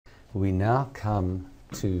We now come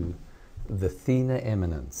to the Thenar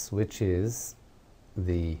Eminence, which is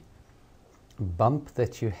the bump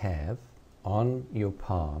that you have on your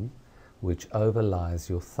palm which overlies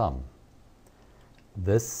your thumb.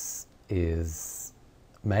 This is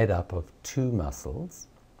made up of two muscles,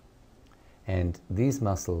 and these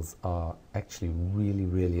muscles are actually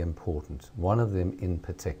really important, one of them in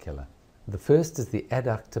particular. The first is the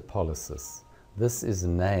abductor pollicis. This is a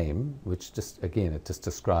name which it just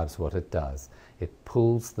describes what it does. It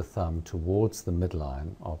pulls the thumb towards the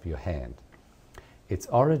midline of your hand. Its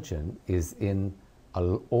origin is in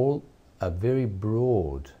a very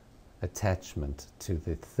broad attachment to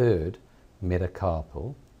the third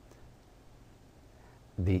metacarpal.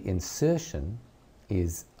 The insertion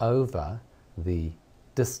is over the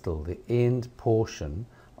distal, the end portion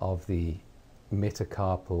of the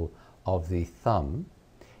metacarpal of the thumb,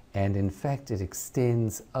 and in fact it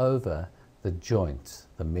extends over the joint,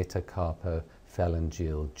 the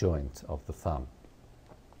metacarpophalangeal joint of the thumb.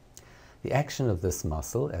 The action of this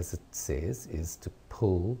muscle, as it says, is to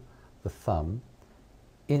pull the thumb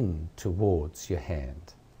in towards your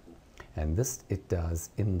hand, and this it does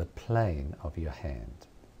in the plane of your hand.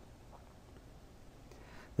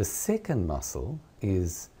 The second muscle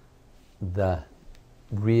is the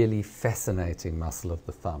really fascinating muscle of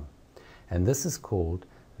the thumb, and this is called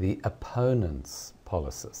the opponens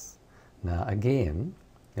pollicis. Now again,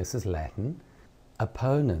 this is Latin.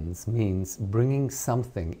 Opponens means bringing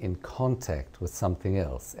something in contact with something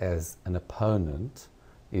else, as an opponent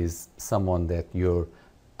is someone that you're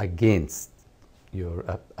against, you're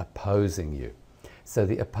opposing you. So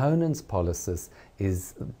the opponens pollicis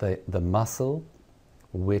is the muscle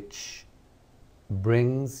which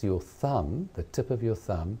brings your thumb, the tip of your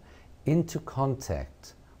thumb, into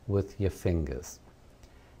contact with your fingers.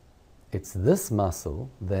 It's this muscle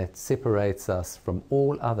that separates us from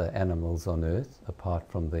all other animals on earth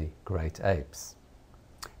apart from the great apes,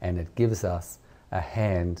 and it gives us a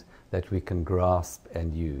hand that we can grasp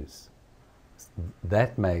and use.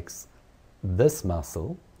 That makes this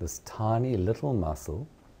muscle, this tiny little muscle,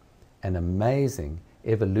 an amazing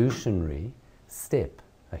evolutionary step,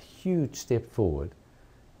 a huge step forward,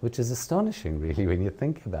 which is astonishing really when you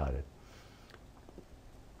think about it.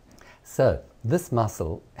 So this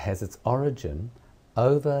muscle has its origin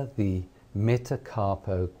over the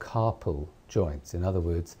metacarpocarpal joints, in other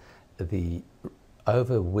words,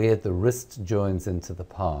 over where the wrist joins into the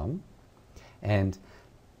palm, and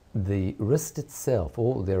the wrist itself,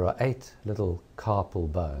 there are 8 little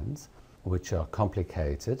carpal bones which are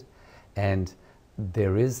complicated, and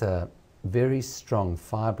there is a very strong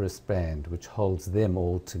fibrous band which holds them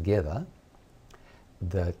all together.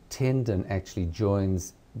 The tendon actually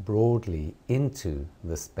joins broadly into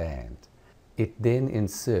this band. It then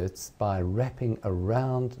inserts by wrapping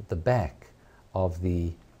around the back of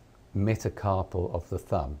the metacarpal of the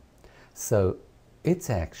thumb. So its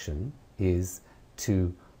action is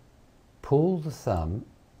to pull the thumb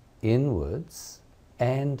inwards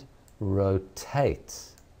and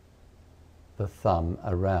rotate the thumb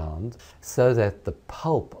around so that the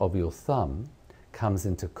pulp of your thumb comes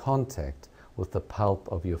into contact with the pulp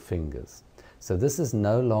of your fingers. So this is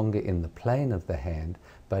no longer in the plane of the hand,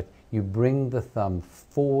 but you bring the thumb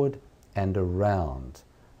forward and around.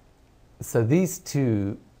 So these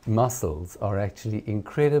two muscles are actually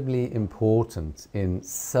incredibly important in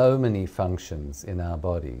so many functions in our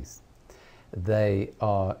bodies. They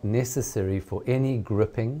are necessary for any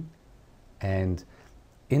gripping, and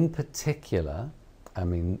in particular, I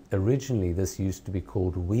mean, originally this used to be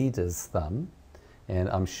called weeder's thumb, and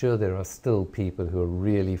I'm sure there are still people who are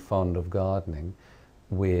really fond of gardening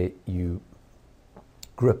where you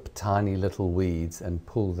grip tiny little weeds and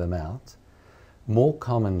pull them out. More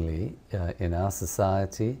commonly in our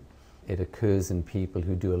society, it occurs in people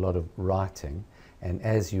who do a lot of writing, and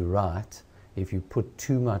as you write, if you put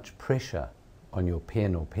too much pressure on your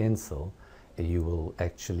pen or pencil, you will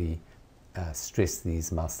actually stress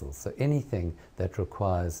these muscles. So anything that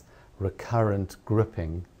requires recurrent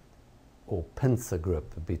gripping or pincer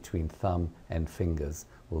grip between thumb and fingers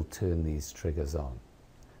will turn these triggers on.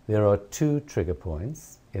 There are 2 trigger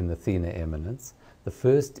points in the Thenar Eminence. The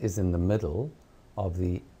first is in the middle of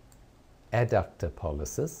the abductor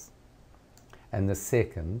pollicis, and the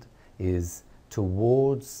second is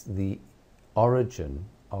towards the origin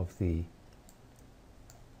of the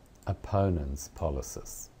opponens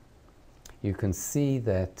pollicis. You can see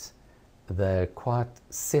that they're quite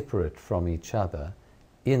separate from each other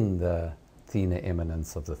in the Thenar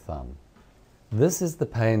Eminence of the thumb. This is the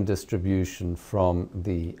pain distribution from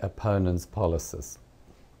the opponens pollicis,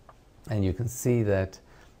 and you can see that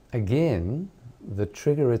again the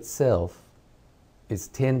trigger itself is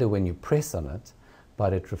tender when you press on it,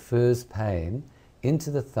 but it refers pain into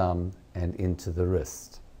the thumb and into the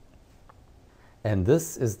wrist. And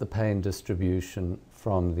this is the pain distribution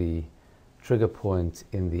from the trigger point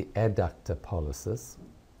in the adductor pollicis.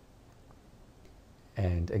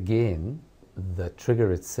 And again, the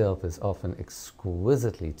trigger itself is often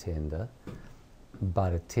exquisitely tender,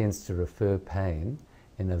 but it tends to refer pain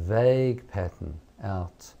in a vague pattern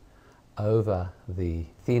out over the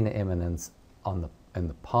Thenar Eminence in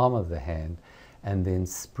the palm of the hand, and then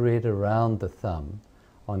spread around the thumb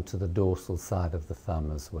onto the dorsal side of the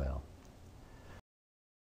thumb as well.